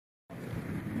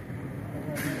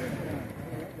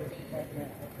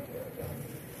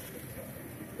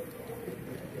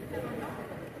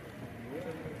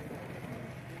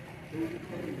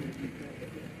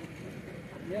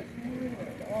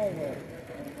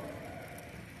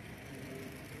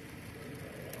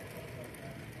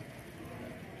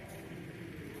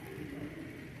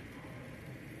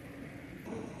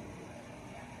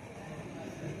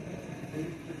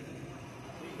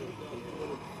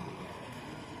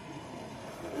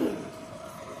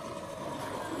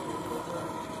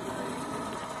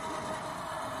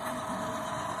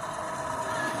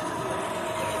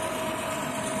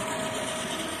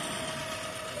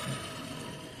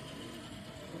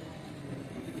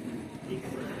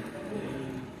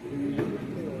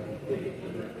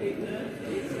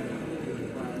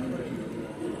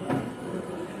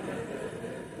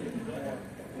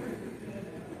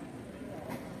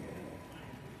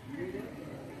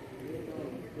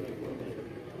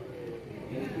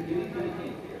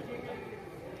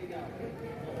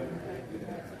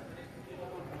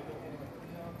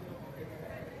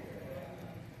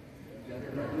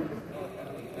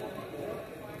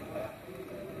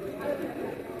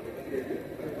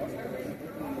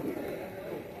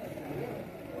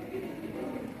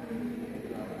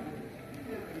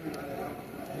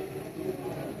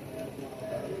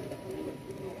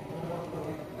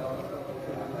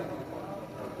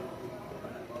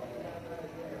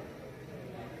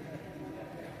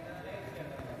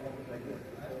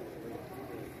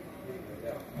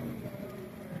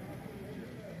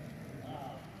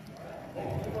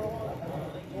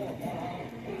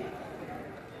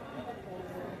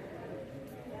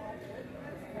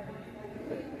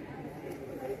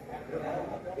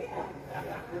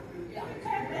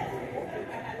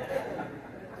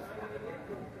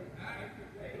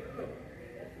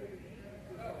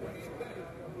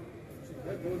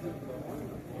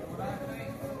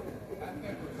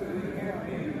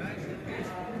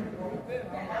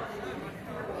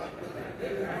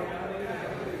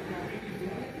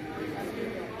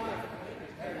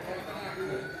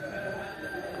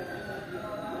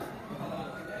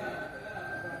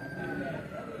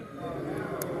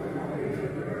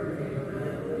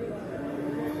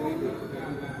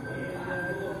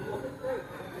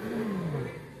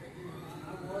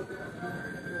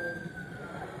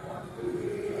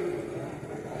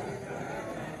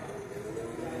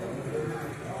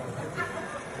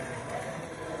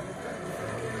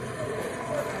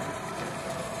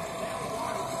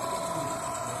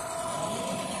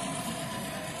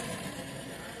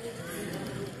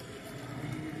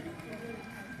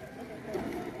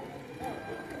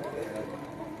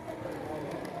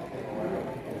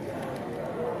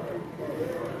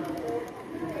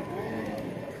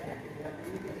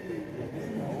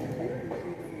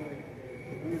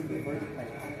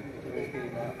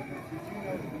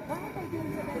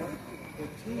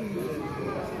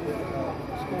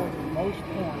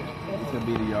This will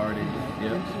be the yardage.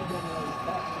 Yep.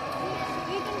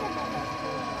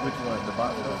 Which one? The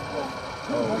box one?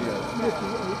 Oh, yeah.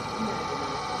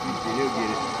 He'll get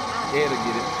it. Ed will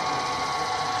get it.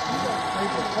 Yeah, I'm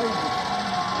going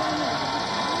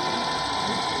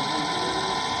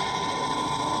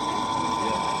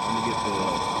to get the...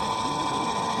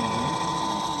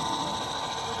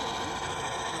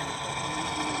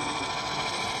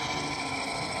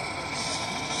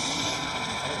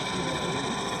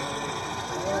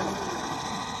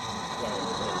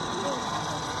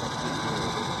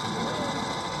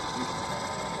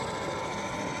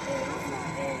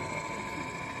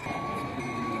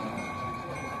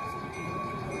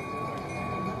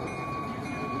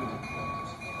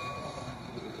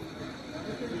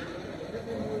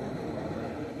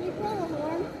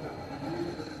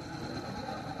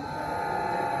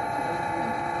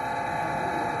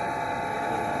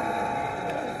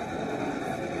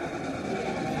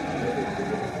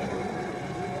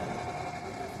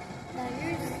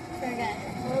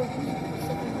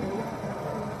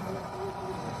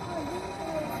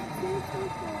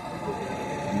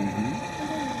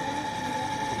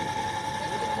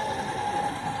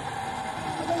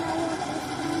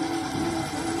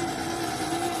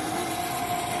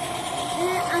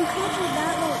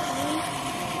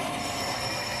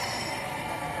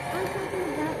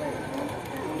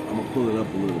 I'm gonna pull it up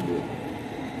a little bit.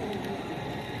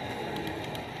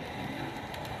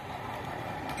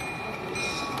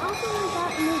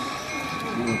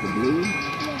 You want the blue?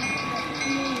 Yeah.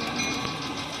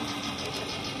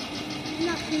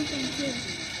 Not thinking too.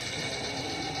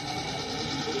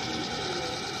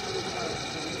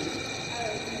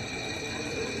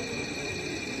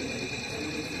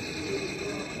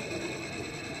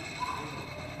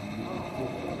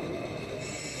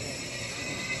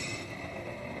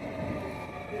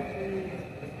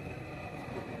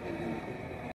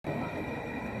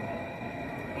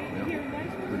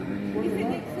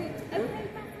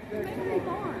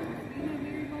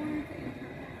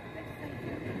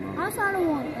 I don't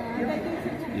want that.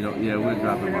 You know, yeah, we'll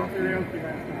drop him off here.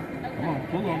 Come on,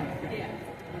 pull on.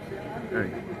 There you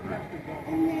go.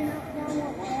 And then I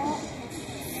want that.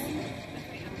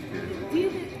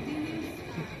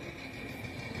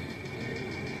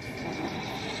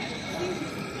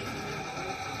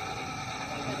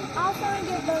 I'll try and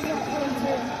get those at home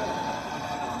too.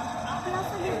 Can I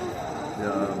also get those?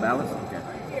 The ballast? Okay.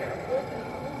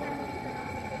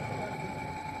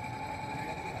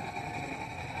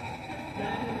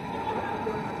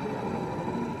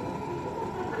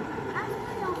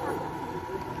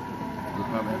 We'll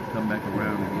probably have to come back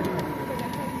around and get it.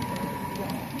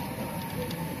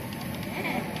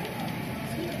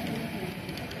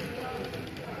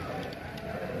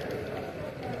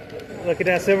 Look at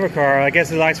that silver car. I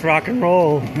guess it likes rock and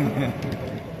roll. Hey,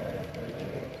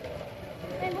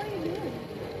 what are you doing?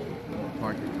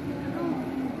 Park it.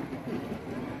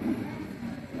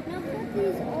 Now put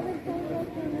these other things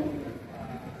up in there.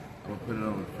 We'll put it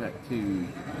on track 2.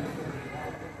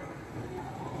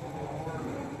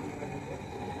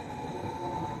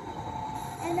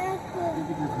 And that's the...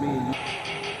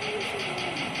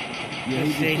 Yeah,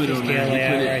 he just put it on scale there.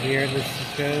 layout right here. This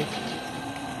shows.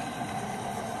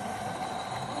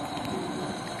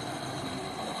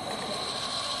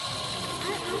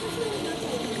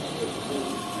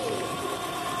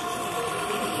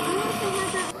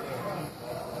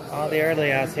 All the air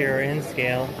layouts here are in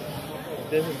scale.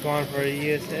 This is going for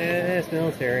USS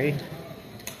military.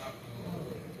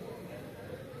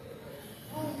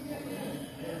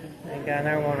 And got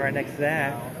another one right next to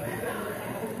that.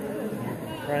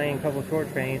 running a couple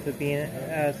short trains with being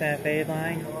Santa Fe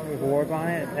line with Ward on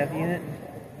it, F unit.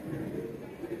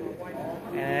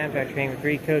 And an Amtrak train with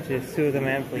 3 coaches, 2 of them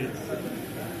M fleets.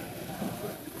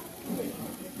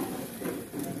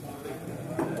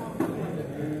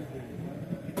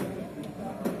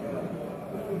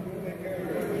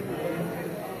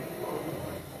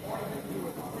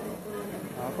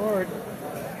 All aboard.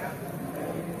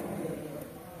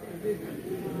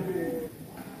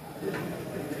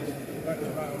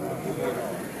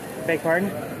 Beg pardon?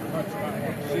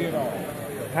 See it all.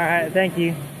 Alright, thank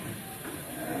you.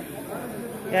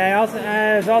 Yeah,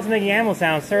 it was also making animal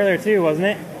sounds earlier too, wasn't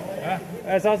it? Huh?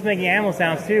 It was also making animal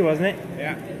sounds too, wasn't it?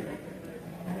 Yeah.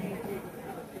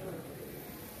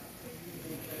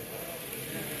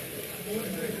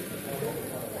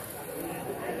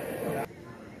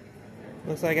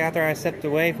 Looks like after I stepped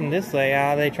away from this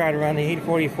layout, they tried to run the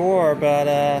 844, but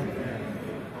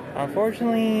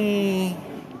unfortunately,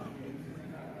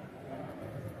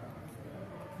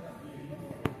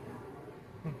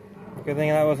 good thing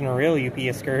that wasn't a real UP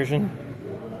excursion.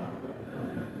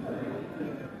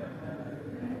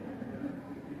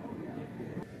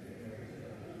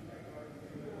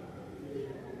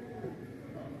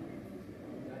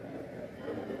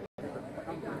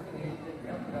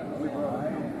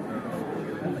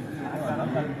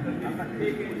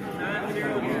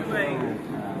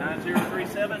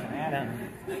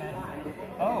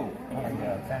 Oh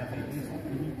yeah, Santa Fe diesel.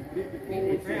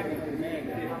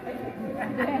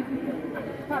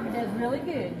 Probably does really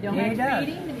good. Don't Yeah, he have to does.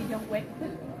 feed him and he don't wet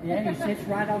poop. Yeah, he sits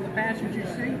right on the passenger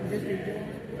seat and just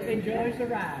enjoys the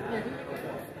ride.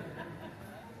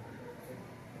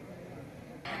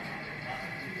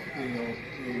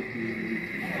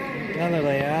 Another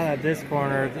layout at this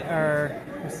corner, or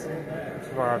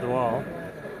far off the wall.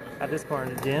 At this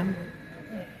corner, the gym.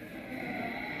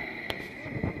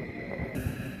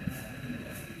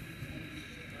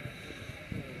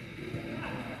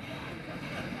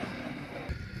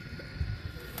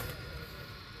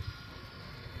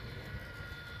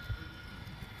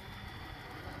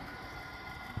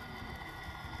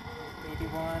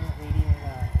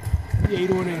 Yeah,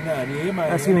 8189. Yeah,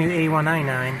 man. Excuse me,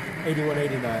 8199.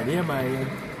 8189. Yeah, man.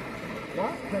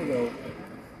 What?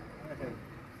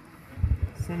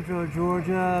 Central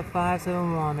Georgia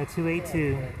 571 to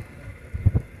 282.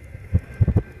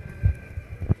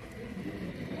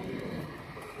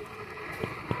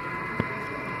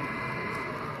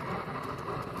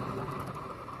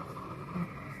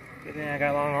 Good thing I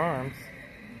got long arms.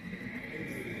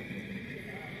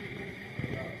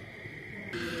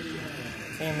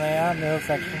 Same layout, middle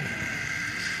section.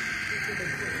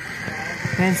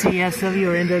 NCSW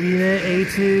or NW unit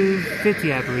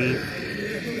A250, I believe.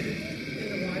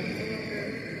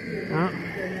 Oh.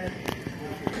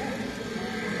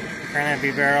 Trying to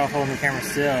be better off holding the camera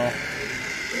still.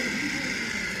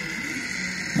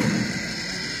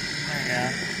 There we go.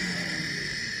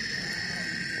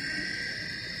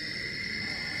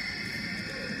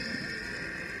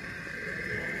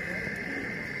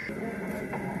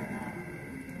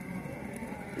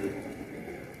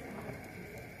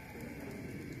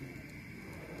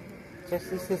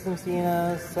 Chassis System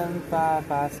Sienna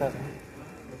 7557.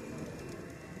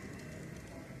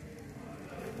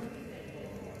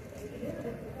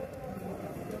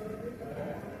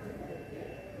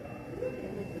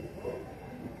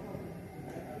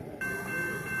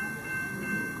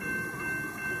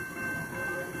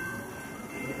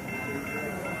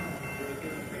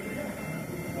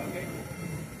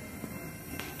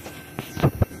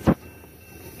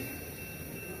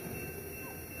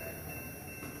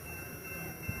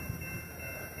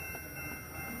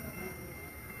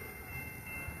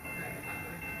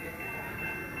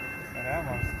 That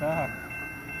one's stuck.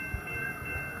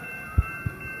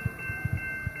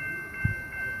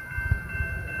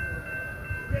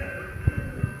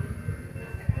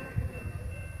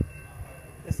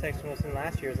 This section was in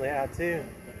last year's layout too.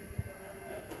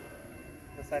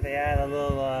 Looks like they added a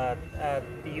little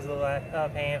diesel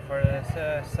paint for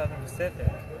the Southern Pacific.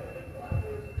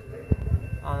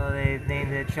 Although they've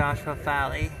named it Joshua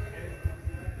Valley.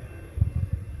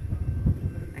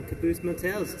 And Caboose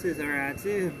Motels too, are out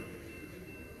too.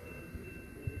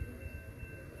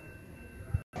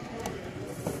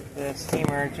 The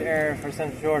steamer air for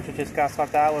Central Georgia just got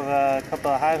swapped out with a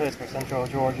couple of high hoods for Central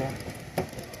Georgia.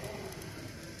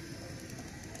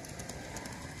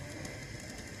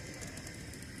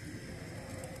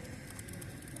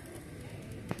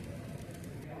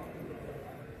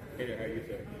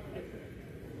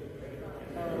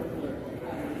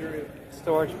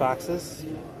 Storage boxes.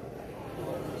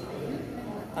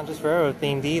 Not just railroad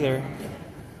themed either.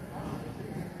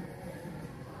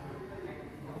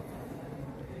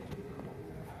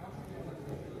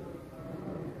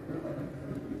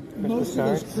 Christmas most of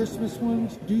those cards. Christmas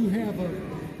ones do have a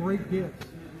great gift.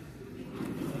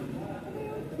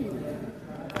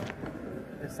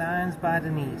 The signs by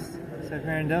Denise. So if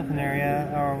you're in the Dothan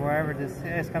area or wherever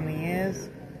this company is,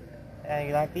 and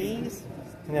you like these,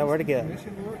 you know where to go.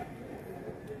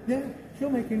 Yeah, she'll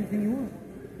make anything you want.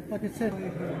 Like I said,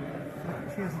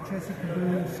 she has a chassis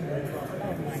caboose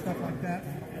and stuff like that.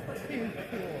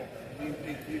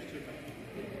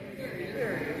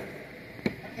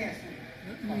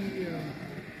 Let me